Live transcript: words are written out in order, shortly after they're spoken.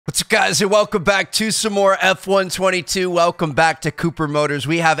What's up, guys, and welcome back to some more F122. Welcome back to Cooper Motors.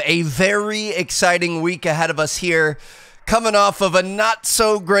 We have a very exciting week ahead of us here, coming off of a not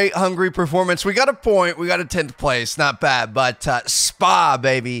so great Hungary performance. We got a point, we got a 10th place, not bad, but Spa,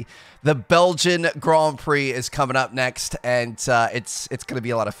 baby. The Belgian Grand Prix is coming up next, and it's going to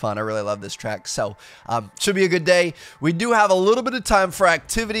be a lot of fun. I really love this track, so should be a good day. We do have a little bit of time for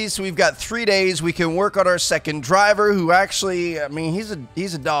activities, so we've got 3 days. We can work on our second driver, who actually, I mean,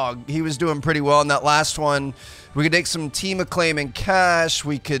 he's a dog. He was doing pretty well in that last one. We could take some team acclaim and cash.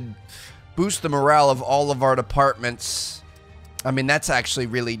 We could boost the morale of all of our departments. I mean, that's actually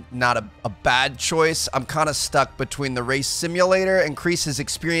really not a bad choice. I'm kind of stuck between the race simulator, increase his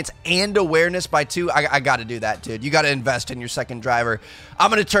experience and awareness by 2. I got to do that, dude. You got to invest in your second driver. I'm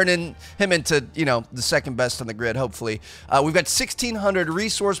going to turn him into, you know, the second best on the grid, hopefully. We've got 1,600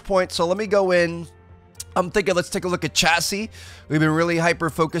 resource points, so let me go in. I'm thinking let's take a look at chassis. We've been really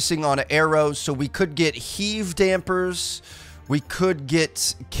hyper-focusing on aero, so we could get heave dampers. We could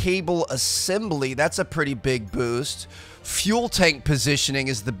get cable assembly. That's a pretty big boost. Fuel tank positioning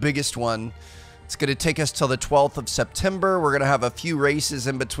is the biggest one. It's going to take us till the 12th of September. We're going to have a few races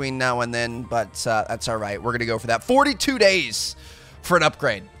in between now and then, but that's all right. We're going to go for that. 42 days for an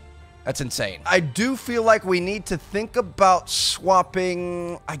upgrade. That's insane. I do feel like we need to think about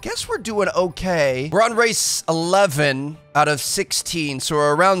swapping. I guess we're doing okay. We're on race 11 out of 16, so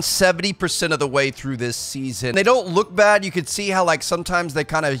we're around 70% of the way through this season. They don't look bad. You could see how, like, sometimes they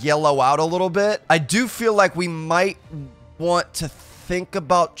kind of yellow out a little bit. I do feel like we might want to think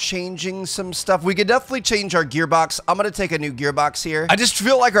about changing some stuff. We could definitely change our gearbox. I'm going to take a new gearbox here. I just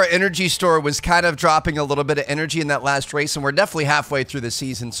feel like our energy store was kind of dropping a little bit of energy in that last race, and we're definitely halfway through the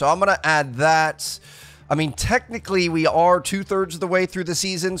season, so I'm going to add that. I mean, technically, we are 2/3 of the way through the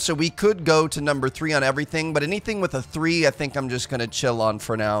season, so we could go to number 3 on everything, but anything with a 3, I think I'm just going to chill on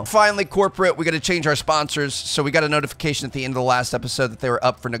for now. Finally, corporate, we got to change our sponsors, so we got a notification at the end of the last episode that they were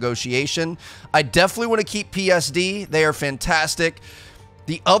up for negotiation. I definitely want to keep PSD. They are fantastic.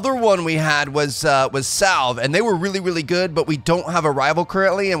 The other one we had was Salve, and they were really, really good, but we don't have a rival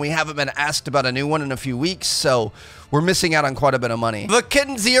currently, and we haven't been asked about a new one in a few weeks, so we're missing out on quite a bit of money.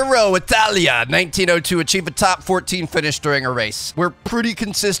 Vicenziero Italia, 1902, achieve a top 14 finish during a race. We're pretty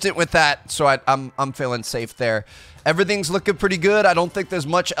consistent with that, so I'm feeling safe there. Everything's looking pretty good. I don't think there's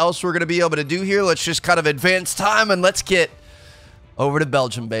much else we're going to be able to do here. Let's just kind of advance time, and let's get over to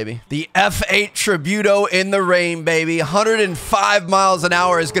Belgium, baby. The F8 Tributo in the rain, baby. 105 miles an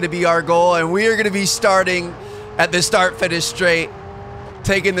hour is going to be our goal, and we are going to be starting at the start-finish straight,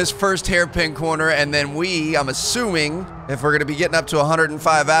 taking this first hairpin corner, and then I'm assuming, if we're going to be getting up to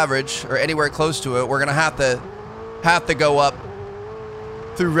 105 average, or anywhere close to it, we're going to have to go up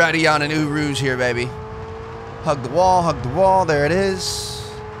through Raidillon and Eau Rouge here, baby. Hug the wall, there it is.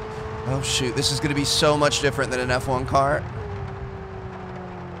 Oh, shoot, this is going to be so much different than an F1 car.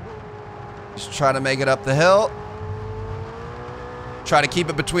 Just try to make it up the hill. Try to keep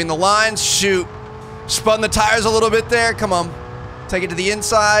it between the lines. Shoot. Spun the tires a little bit there. Come on. Take it to the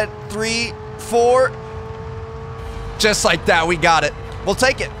inside. 3, 4. Just like that. We got it. We'll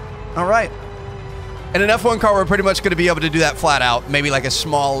take it. All right. In an F1 car, we're pretty much going to be able to do that flat out. Maybe like a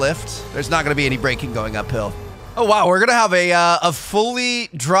small lift. There's not going to be any braking going uphill. Oh, wow. We're going to have a fully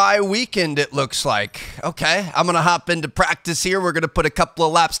dry weekend, it looks like. Okay. I'm going to hop into practice here. We're going to put a couple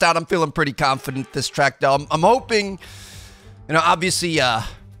of laps down. I'm feeling pretty confident this track, though. I'm hoping, you know, obviously,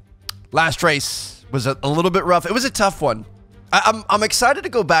 last race was a little bit rough. It was a tough one. I'm excited to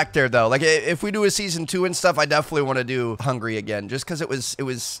go back there, though. Like, if we do a season 2 and stuff, I definitely want to do Hungary again, just because it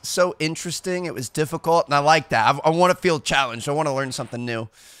was so interesting. It was difficult, and I like that. I want to feel challenged. I want to learn something new.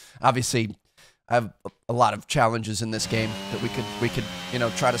 Obviously, I have a lot of challenges in this game that we could, you know,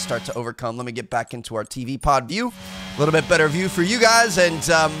 try to start to overcome. Let me get back into our TV pod view. A little bit better view for you guys and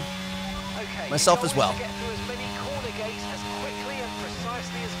myself as well.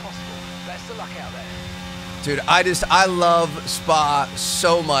 Dude, I love Spa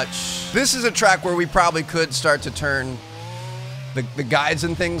so much. This is a track where we probably could start to turn the guides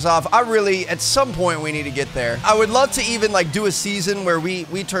and things off. At some point, we need to get there. I would love to even, like, do a season where we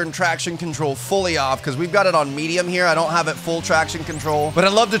turn traction control fully off, because we've got it on medium here. I don't have it full traction control, but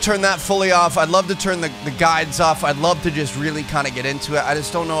I'd love to turn that fully off. I'd love to turn the guides off. I'd love to just really kind of get into it. I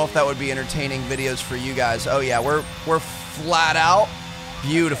just don't know if that would be entertaining videos for you guys. Oh, yeah, we're flat out.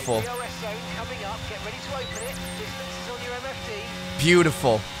 Beautiful.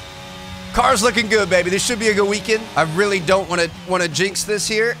 Beautiful. Car's looking good, baby. This should be a good weekend. I really don't want to jinx this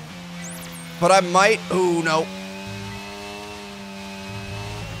here, but I might. Oh, no.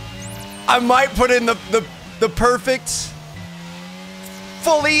 I might put in the perfect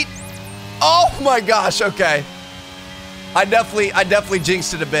fully. Oh my gosh, okay. I definitely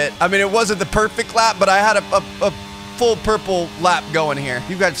jinxed it a bit. I mean, it wasn't the perfect lap, but I had a full purple lap going here.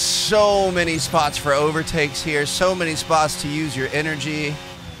 You've got so many spots for overtakes here, so many spots to use your energy.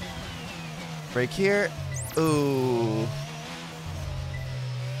 Break here. Ooh.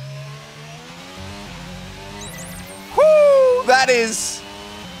 Whoo! That is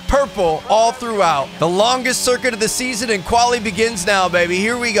purple all throughout. The longest circuit of the season, and quali begins now, baby.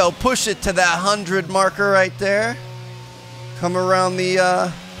 Here we go. Push it to that 100 marker right there. Come around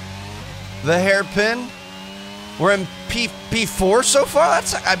the hairpin. We're in P4 so far.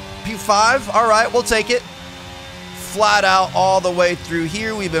 That's P5. All right, we'll take it. Flat out all the way through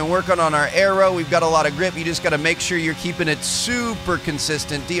here. We've been working on our aero. We've got a lot of grip. You just got to make sure you're keeping it super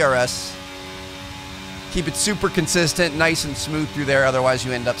consistent. DRS. Keep it super consistent, nice and smooth through there. Otherwise,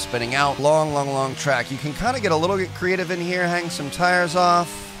 you end up spinning out. Long, long, long track. You can kind of get a little bit creative in here. Hang some tires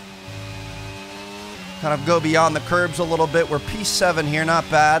off. Kind of go beyond the curbs a little bit. We're P7 here, not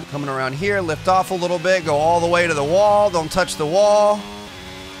bad. Coming around here, lift off a little bit, go all the way to the wall. Don't touch the wall.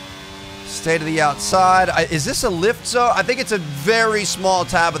 Stay to the outside. Is this a lift zone? I think it's a very small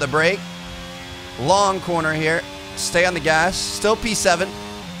tab of the brake. Long corner here. Stay on the gas. Still P7.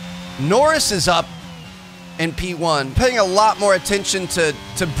 Norris is up in P1. Paying a lot more attention to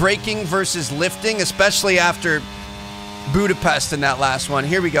braking versus lifting, especially after Budapest in that last one.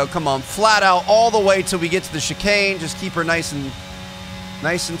 Here we go. Come on. Flat out all the way till we get to the chicane. Just keep her nice and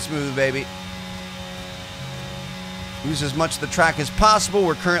smooth, baby. Use as much of the track as possible.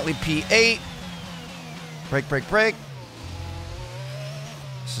 We're currently P8. Brake, brake, brake.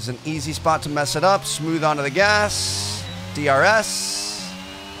 This is an easy spot to mess it up. Smooth onto the gas. DRS.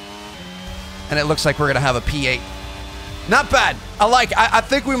 And it looks like we're going to have a P8. Not bad. I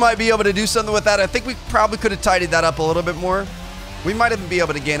think we might be able to do something with that. I think we probably could have tidied that up a little bit more. We might even be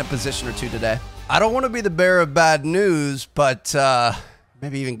able to gain a position or two today. I don't want to be the bearer of bad news, but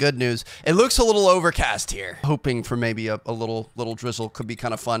maybe even good news. It looks a little overcast here. Hoping for maybe a little drizzle could be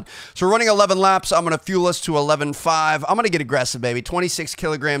kind of fun. So we're running 11 laps. I'm going to fuel us to 11.5. I'm going to get aggressive, baby. 26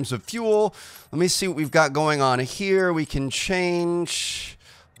 kilograms of fuel. Let me see what we've got going on here. We can change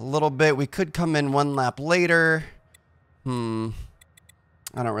a little bit. We could come in one lap later. I don't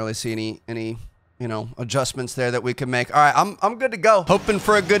really see any you know, adjustments there that we can make. All right, I'm good to go. Hoping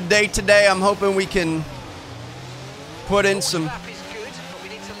for a good day today. I'm hoping we can put in some.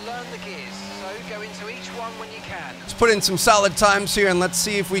 Let's put in some solid times here, and let's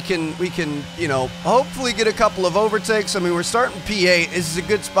see if we can, you know, hopefully get a couple of overtakes. I mean, we're starting P8. This is a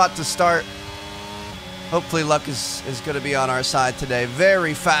good spot to start. Hopefully luck is going to be on our side today.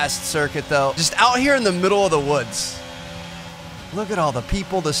 Very fast circuit, though. Just out here in the middle of the woods. Look at all the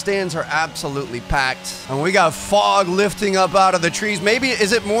people. The stands are absolutely packed. And we got fog lifting up out of the trees. Maybe,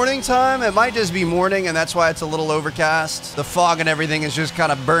 is it morning time? It might just be morning, and that's why it's a little overcast. The fog and everything is just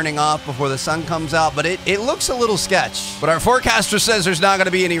kind of burning off before the sun comes out, but it looks a little sketch. But our forecaster says there's not going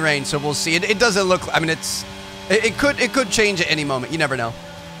to be any rain, so we'll see. It doesn't look, I mean, it could change at any moment. You never know.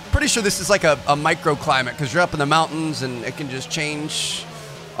 Pretty sure this is like a microclimate because you're up in the mountains and it can just change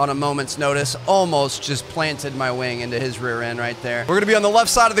on a moment's notice. Almost just planted my wing into his rear end right there. We're going to be on the left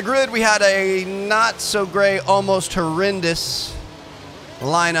side of the grid. We had a not so great, almost horrendous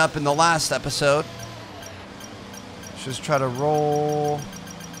lineup in the last episode. Let's just try to roll.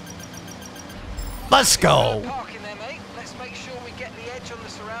 Let's go. Let's make sure we get the edge on the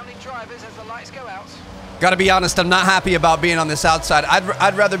surrounding drivers as the lights go out. Gotta be honest, I'm not happy about being on this outside.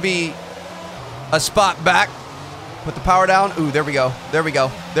 I'd rather be a spot back. Put the power down. Ooh, there we go. There we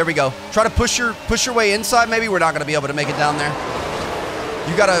go. There we go. Try to push your way inside. Maybe we're not gonna be able to make it down there.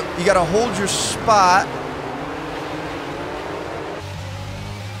 You gotta hold your spot.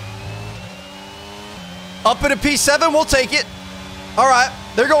 Up in a P7, we'll take it. All right.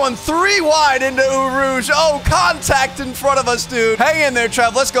 They're going 3 wide into Eau Rouge. Oh, contact in front of us, dude. Hang in there,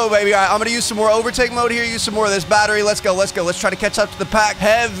 Trev. Let's go, baby. All right, I'm going to use some more overtake mode here. Use some more of this battery. Let's go. Let's go. Let's try to catch up to the pack.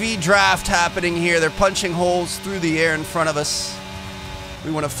 Heavy draft happening here. They're punching holes through the air in front of us.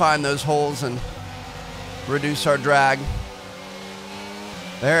 We want to find those holes and reduce our drag.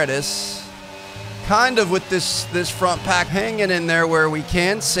 There it is. Kind of with this front pack hanging in there where we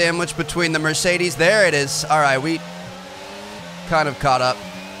can. Sandwich between the Mercedes. There it is. All right, we kind of caught up.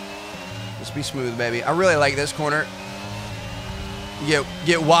 Just be smooth, baby. I really like this corner.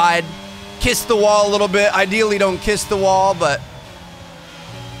 Get wide. Kiss the wall a little bit. Ideally, don't kiss the wall, but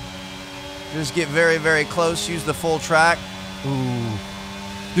just get very, very close. Use the full track. Ooh.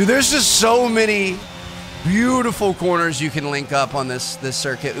 Dude, there's just so many beautiful corners you can link up on this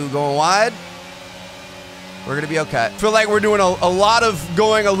circuit. Ooh, going wide. We're going to be okay. I feel like we're doing a lot of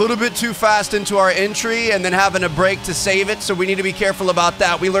going a little bit too fast into our entry and then having a break to save it, so we need to be careful about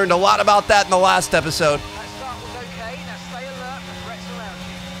that. We learned a lot about that in the last episode. That start was okay. Now stay alert for threats around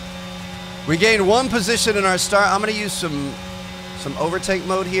you. We gained 1 position in our start. I'm going to use some overtake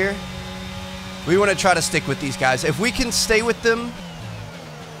mode here. We want to try to stick with these guys. If we can stay with them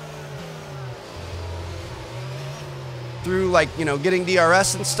through, like, you know, getting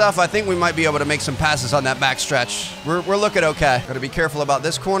DRS and stuff, I think we might be able to make some passes on that back stretch. We're looking okay. Got to be careful about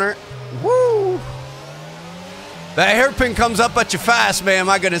this corner. Woo! That hairpin comes up at you fast, man.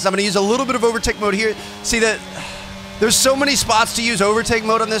 My goodness. I'm going to use a little bit of overtake mode here. See that there's so many spots to use overtake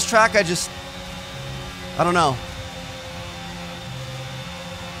mode on this track. I don't know.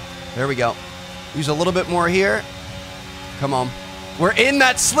 There we go. Use a little bit more here. Come on. We're in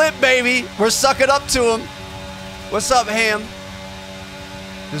that slip, baby. We're sucking up to him. What's up, Ham?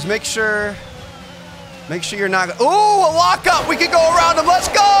 Just make sure you're not. Ooh, a lockup. We can go around him. Let's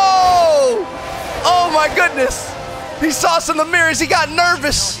go. Oh my goodness. He saw us in the mirrors. He got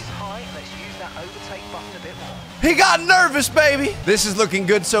nervous. He got nervous, baby. This is looking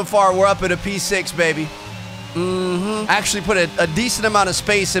good so far. We're up at a P6, baby. Actually put a decent amount of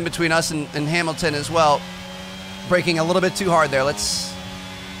space in between us and Hamilton as well. Braking a little bit too hard there. Let's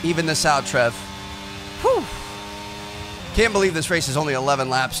even this out, Trev. Whew. Can't believe this race is only 11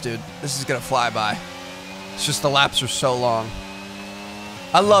 laps, dude. This is gonna fly by. It's just the laps are so long.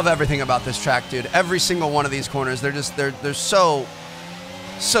 I love everything about this track, dude. Every single one of these corners, they're so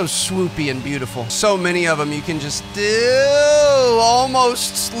swoopy and beautiful. So many of them you can just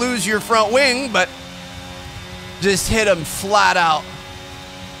almost lose your front wing, but just hit them flat out.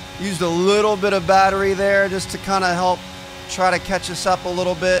 Used a little bit of battery there just to kind of help try to catch us up a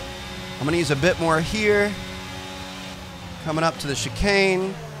little bit. I'm gonna use a bit more here. Coming up to the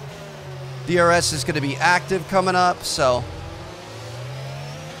chicane. DRS is gonna be active coming up, so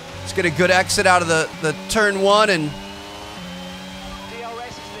let's get a good exit out of the turn 1 and DRS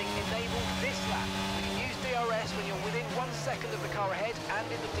is being enabled this lap. We can use DRS when you're within 1 second of the car ahead and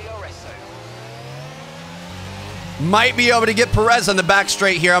in the DRS zone. might be able to get Perez on the back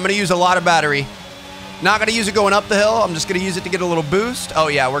straight here. I'm gonna use a lot of battery. Not gonna use it going up the hill. I'm just gonna use it to get a little boost. Oh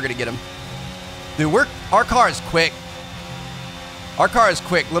yeah, we're gonna get him. Dude, our car is quick. Our car is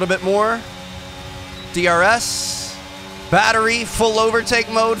quick. A little bit more. DRS. Battery. Full overtake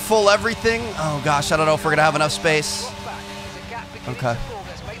mode. Full everything. Oh gosh, I don't know if we're gonna have enough space. Okay.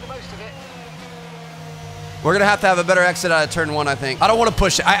 We're gonna have a better exit out of turn 1, I think. I don't want to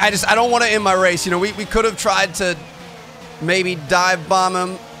push it. I don't want to end my race. You know, we could have tried to maybe dive bomb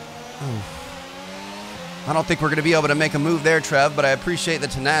him. Ooh. I don't think we're gonna be able to make a move there, Trev, but I appreciate the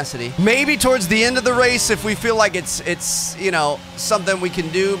tenacity. Maybe towards the end of the race if we feel like it's you know, something we can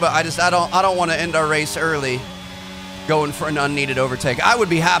do, but I don't want to end our race early going for an unneeded overtake. I would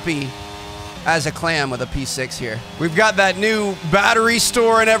be happy as a clam with a P6 here. We've got that new battery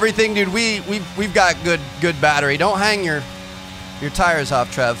store and everything, dude. We've got good battery. Don't hang your tires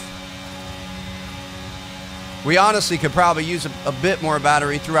off, Trev. We honestly could probably use a bit more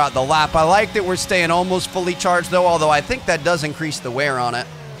battery throughout the lap. I like that we're staying almost fully charged though, although I think that does increase the wear on it.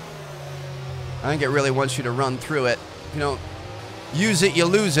 I think it really wants you to run through it. If you don't use it, you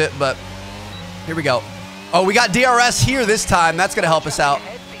lose it, but here we go. Oh, we got DRS here this time. That's gonna help us out.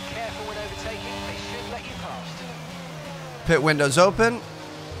 Pit windows open.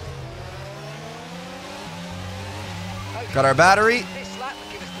 Got our battery.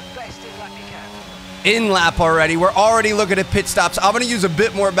 In lap already. We're already looking at pit stops. I'm going to use a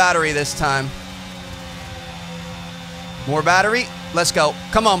bit more battery this time. More battery. Let's go.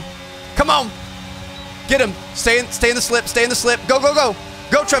 Come on. Come on. Get him. Stay in the slip. Stay in the slip. Go, go, go.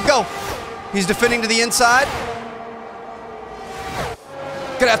 Go, Trev, go. He's defending to the inside.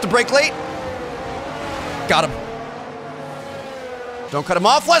 Gonna have to brake late. Got him. Don't cut him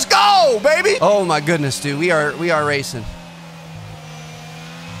off. Let's go, baby. Oh my goodness, dude. We are racing.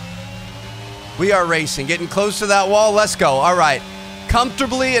 We are racing. Getting close to that wall. Let's go. All right.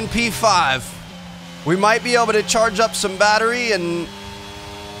 Comfortably in P5. We might be able to charge up some battery and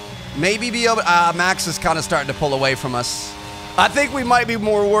maybe be able to... Max is kind of starting to pull away from us. I think we might be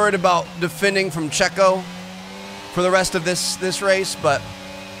more worried about defending from Checo for the rest of this race, but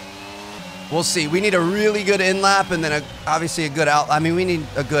we'll see. We need a really good in-lap and then obviously a good out. I mean, we need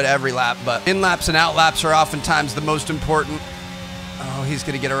a good every lap, but in-laps and out-laps are oftentimes the most important. Oh, he's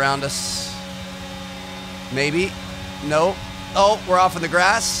going to get around us. Maybe. No. Oh, we're off in the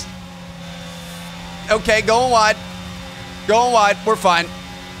grass. Okay, going wide. Going wide. We're fine.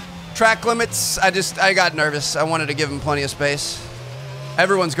 Track limits. I got nervous. I wanted to give him plenty of space.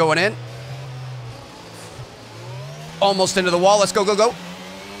 Everyone's going in. almost into the wall. Let's go, go, go.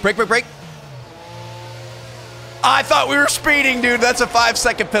 Brake, brake, brake. I thought we were speeding, dude. That's a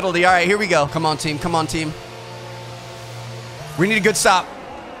 5-second penalty. All right, here we go. Come on, team. Come on, team. We need a good stop.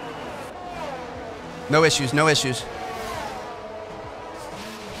 No issues, no issues.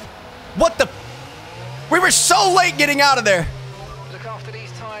 What the? We were so late getting out of there. Look after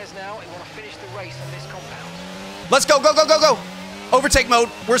these tyres now. You want to finish the race on this compound. Let's go, go, go, go, go. Overtake mode.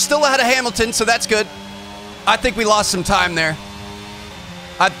 We're still ahead of Hamilton, so that's good. I think we lost some time there.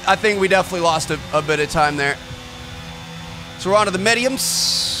 I think we definitely lost a bit of time there. So we're on to the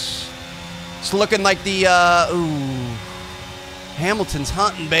mediums. It's looking like the, ooh. Hamilton's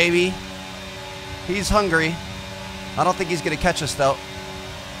hunting, baby. He's hungry. I don't think he's going to catch us, though.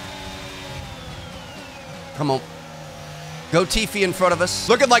 Come on. Go Tiffy in front of us.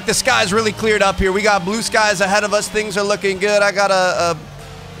 Looking like the sky's really cleared up here. We got blue skies ahead of us. Things are looking good. I got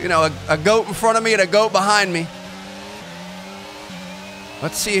a goat in front of me and a goat behind me.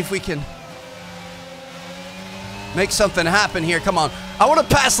 Let's see if we can make something happen here. Come on. I want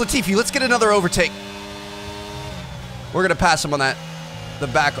to pass Latifi. Let's get another overtake. We're going to pass him on the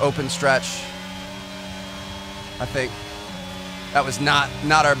back open stretch. I think that was not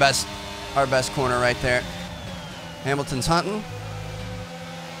our best corner right there. Hamilton's hunting.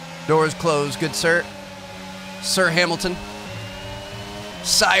 Doors closed. Good, sir. Sir Hamilton.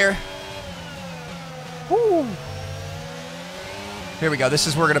 Sire. Woo. Here we go. This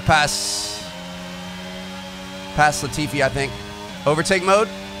is where we're going to pass Latifi, I think. Overtake mode.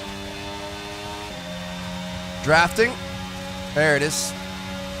 Drafting. There it is.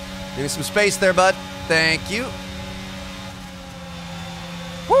 Give me some space there, bud. Thank you.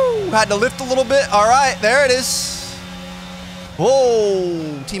 Woo! Had to lift a little bit. All right, there it is. Whoa!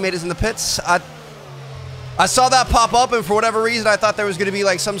 Teammate is in the pits. I saw that pop up, and for whatever reason, I thought there was going to be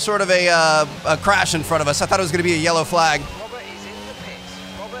like some sort of a crash in front of us. I thought it was going to be a yellow flag. Robert is in the pits.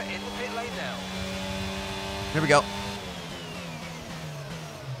 Robert in the pit lane now. Here we go.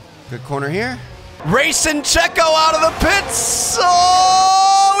 Good corner here. Racing Checo out of the pits.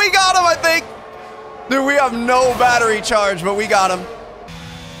 Oh, we got him, I think. Dude, we have no battery charge, but we got him.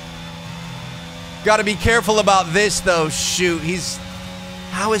 Got to be careful about this, though. Shoot,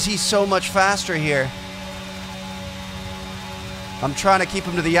 how is he so much faster here? I'm trying to keep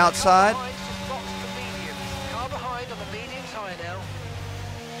him to the outside. Car behind on the medium tire now.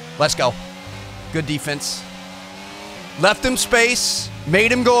 Let's go. Good defense. Left him space,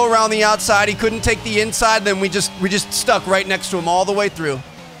 made him go around the outside. He couldn't take the inside, then we just stuck right next to him all the way through.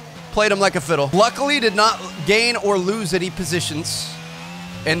 Played him like a fiddle. Luckily, did not gain or lose any positions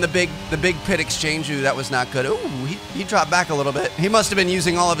in the big pit exchange. Ooh, that was not good. Ooh, he dropped back a little bit. He must have been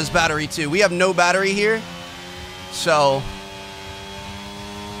using all of his battery too. We have no battery here, so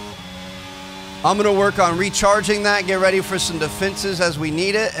I'm gonna work on recharging that, get ready for some defenses as we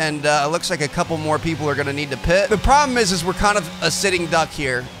need it, and it looks like a couple more people are gonna need to pit. The problem is we're kind of a sitting duck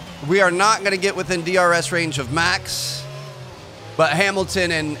here. We are not gonna get within DRS range of Max, but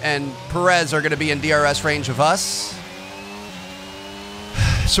Hamilton and Perez are gonna be in DRS range of us.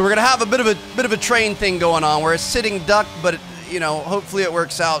 So we're gonna have a bit of a train thing going on. We're a sitting duck, but you know, hopefully it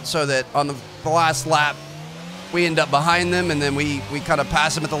works out so that on the last lap, we end up behind them, and then we kind of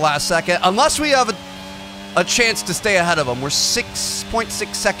pass them at the last second. Unless we have a chance to stay ahead of them. We're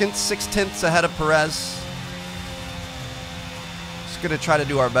 6.6 seconds, 6/10 ahead of Perez. Just going to try to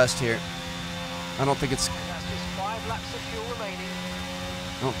do our best here. I don't think it's... That's just 5 laps of fuel remaining.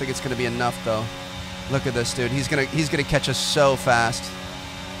 I don't think it's going to be enough, though. Look at this, dude. He's gonna catch us so fast.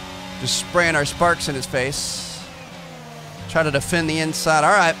 Just spraying our sparks in his face. Try to defend the inside.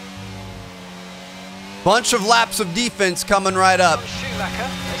 All right. Bunch of laps of defense coming right up. Schumacher,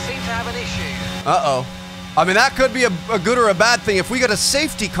 they seem to have an issue. Uh-oh. I mean, that could be a good or a bad thing. If we got a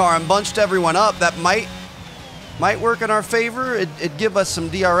safety car and bunched everyone up, that might work in our favor. It'd give us some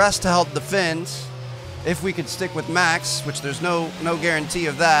DRS to help defend if we could stick with Max, which there's no guarantee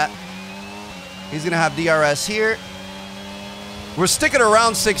of that. He's going to have DRS here. We're sticking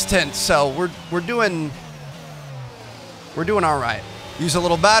around 6/10, so we're doing all right. Use a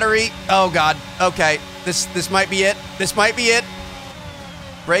little battery. Oh, God. Okay. This might be it. This might be it.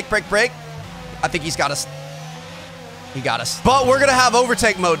 Brake, brake, brake. I think he's got us. He got us. But we're going to have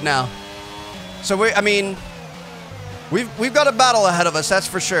overtake mode now. So, we've got a battle ahead of us, that's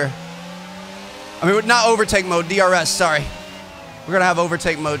for sure. I mean, not overtake mode, DRS, sorry. We're going to have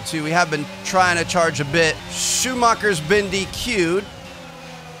overtake mode, too. We have been trying to charge a bit. Schumacher's been DQ'd.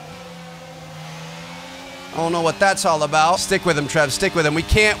 I don't know what that's all about. Stick with him, Trev. Stick with him. We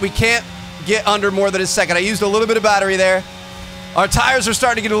can't get under more than a second. I used a little bit of battery there. Our tires are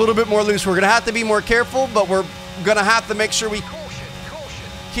starting to get a little bit more loose. We're going to have to be more careful, but we're gonna have to make sure we Caution, caution.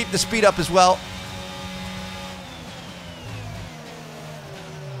 keep the speed up as well.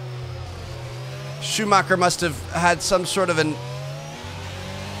 Schumacher must have had some sort of an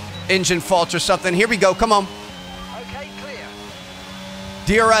engine fault or something. Here we go. Come on. Okay, clear.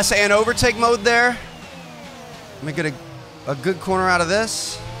 DRS and overtake mode there. Let me get a good corner out of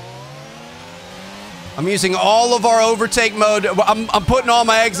this. I'm using all of our overtake mode. I'm putting all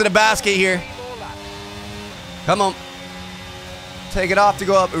my eggs in a basket here. 3 more laps. Come on. Take it off to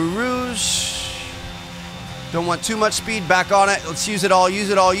go up Rouge. Don't want too much speed. Back on it. Let's use it all, use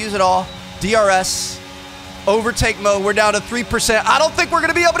it all, use it all. DRS. Overtake mode. We're down to 3%. I don't think we're going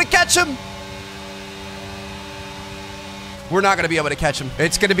to be able to catch him. We're not going to be able to catch him.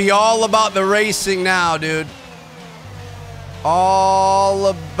 It's going to be all about the racing now, dude. All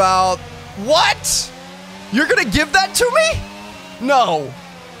about... What? You're going to give that to me? No.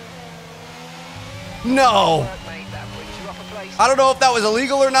 No. Work, mate. That brings you off a place. I don't know if that was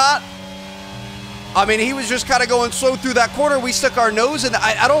illegal or not. I mean, he was just kind of going slow through that corner. We stuck our nose in.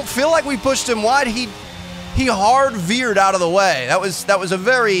 I don't feel like we pushed him wide. He hard veered out of the way. That was a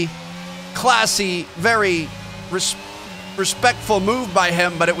very classy, very respectful move by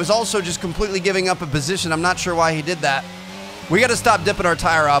him, but it was also just completely giving up a position. I'm not sure why he did that. We got to stop dipping our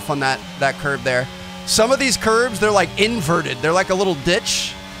tire off on that curve there. Some of these curbs, they're like inverted. They're like a little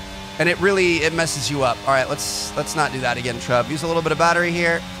ditch, and it messes you up. All right, let's not do that again, Trev. Use a little bit of battery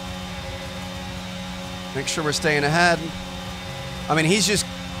here. Make sure we're staying ahead. I mean, he's just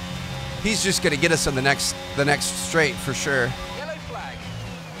gonna get us in the next straight for sure. Yellow flag.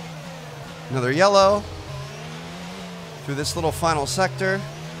 Another yellow through this little final sector.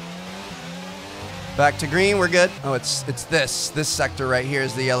 Back to green, we're good. Oh, it's this sector right here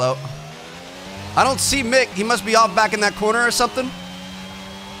is the yellow. I don't see Mick. He must be off back in that corner or something.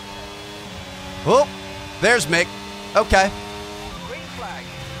 Oh, there's Mick. Okay. Green flag.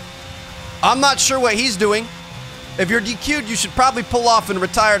 I'm not sure what he's doing. If you're DQ'd, you should probably pull off and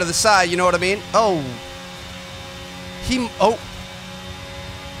retire to the side. You know what I mean? Oh. Oh.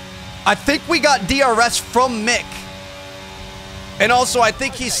 I think we got DRS from Mick. And also, I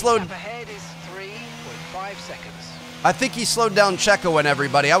think he slowed... Lap ahead is 3.5 seconds. I think he slowed down Checo and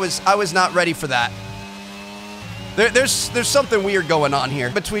everybody. I was not ready for that. There's something weird going on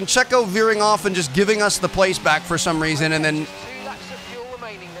here. Between Checo veering off and just giving us the place back for some reason, and then 2 laps of fuel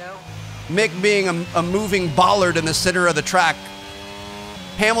remaining now. Mick being a moving bollard in the center of the track.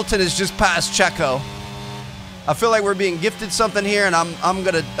 Hamilton is just past Checo. I feel like we're being gifted something here, and I'm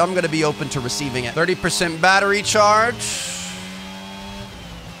gonna be open to receiving it. 30% battery charge.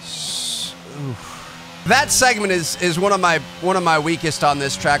 Oof. That segment is one of my weakest on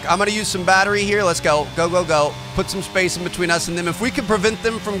this track. I'm gonna use some battery here. Let's go. Go, go, go. Put some space in between us and them. If we can prevent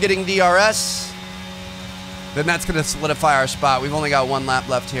them from getting DRS, then that's gonna solidify our spot. We've only got 1 lap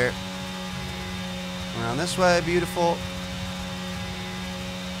left here. Around this way, beautiful.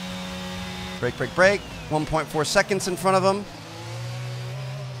 Brake, brake, brake. 1.4 seconds in front of them.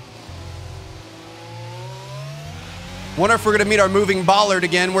 Wonder if we're going to meet our moving bollard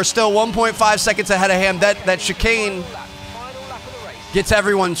again. We're still 1.5 seconds ahead of him. That chicane Final lap of the race. gets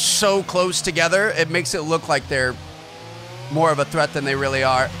everyone so close together. It makes it look like they're more of a threat than they really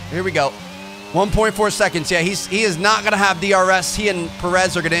are. Here we go. 1.4 seconds. Yeah, he is not going to have DRS. He and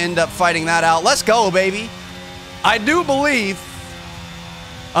Perez are going to end up fighting that out. Let's go, baby. I do believe,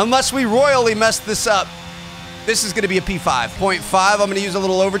 unless we royally mess this up, this is going to be a P5. 0.5. I'm going to use a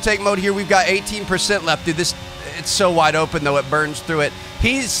little overtake mode here. We've got 18% left. Dude, it's so wide open, though. It burns through it.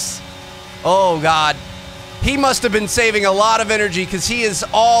 Oh, God. He must have been saving a lot of energy because he is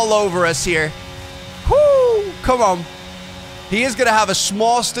all over us here. Whoo! Come on. He is going to have a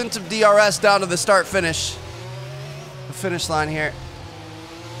small stint of DRS down to the start-finish. The finish line here.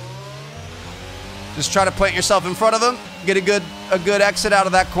 Just try to plant yourself in front of him. Get a good exit out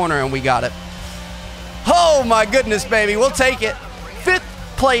of that corner, and we got it. Oh, my goodness, baby. We'll take it. 5th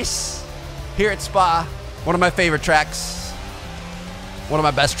place here at Spa. One of my favorite tracks. One of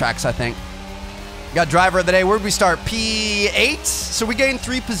my best tracks, I think. Got driver of the day. Where'd we start? P8. So we gained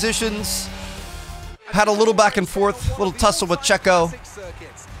 3 positions. Had a little back and forth, little tussle with Checo.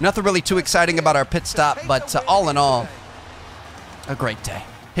 Nothing really too exciting about our pit stop, but all in all, a great day.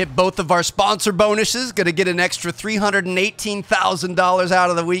 Hit both of our sponsor bonuses. Gonna get an extra $318,000 out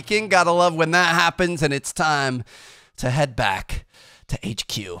of the weekend. Gotta love when that happens, and it's time to head back to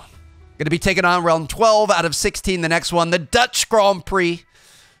HQ. Gonna be taking on round 12 out of 16, the next one. The Dutch Grand Prix.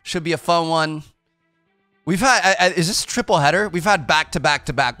 Should be a fun one. We've had, is this a triple header? We've had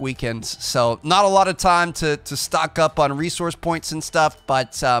back-to-back-to-back weekends, so not a lot of time to stock up on resource points and stuff,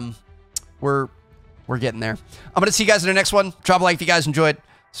 but we're We're getting there. I'm going to see you guys in the next one. Drop a like if you guys enjoyed.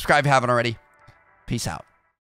 Subscribe if you haven't already. Peace out.